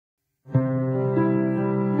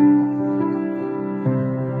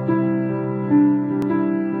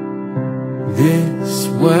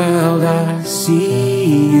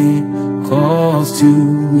to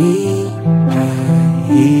me. I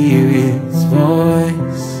hear its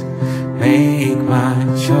voice, make my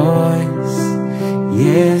choice.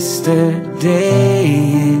 Yesterday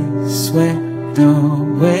is swept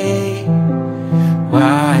away.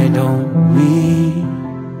 Why don't we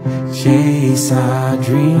chase our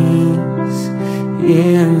dreams?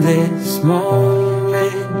 In this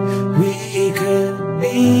moment we could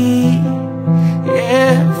be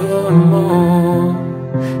evermore,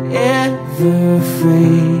 ever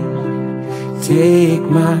free. Take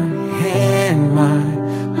my hand, my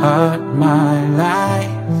heart, my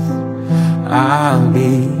life, I'll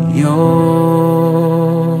be yours.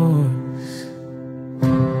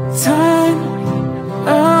 Time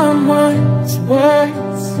unwinds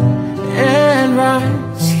words and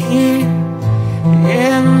rhymes here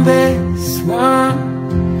in this wonderland.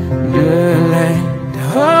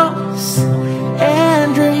 Hopes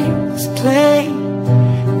and dreams play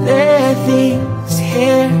their themes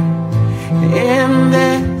here in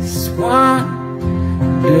this wonderland.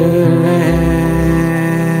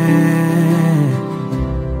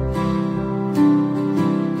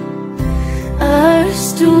 Our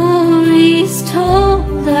stories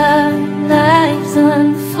told, our lives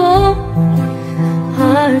unfold,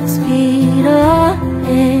 hearts beat on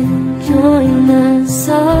and join the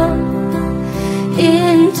song.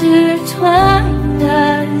 Intertwined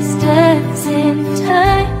our steps in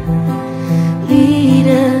time, lead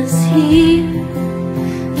us here,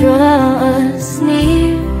 draw us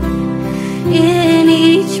near. In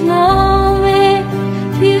each moment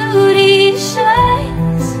beauty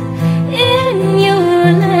shines, in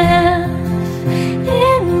your laugh,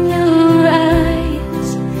 in your eyes.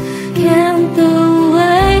 Count the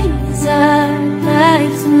ways our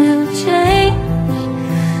lives will change,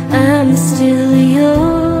 I'm still yours.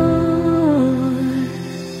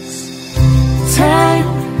 Time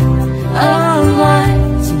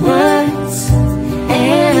unwinds words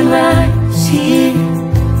and rhymes here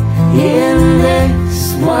in this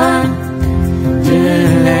wonderland.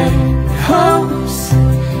 Hopes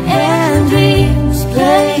and dreams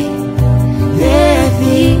play their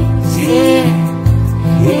themes here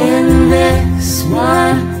in this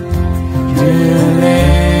wonderland.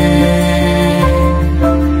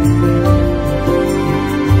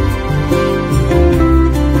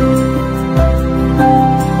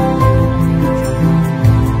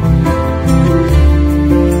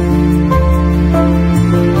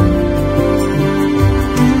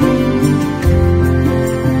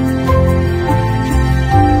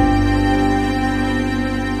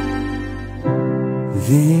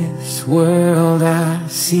 This world I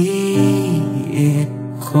see, it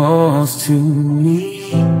calls to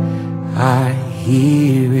me. I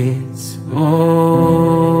hear its voice.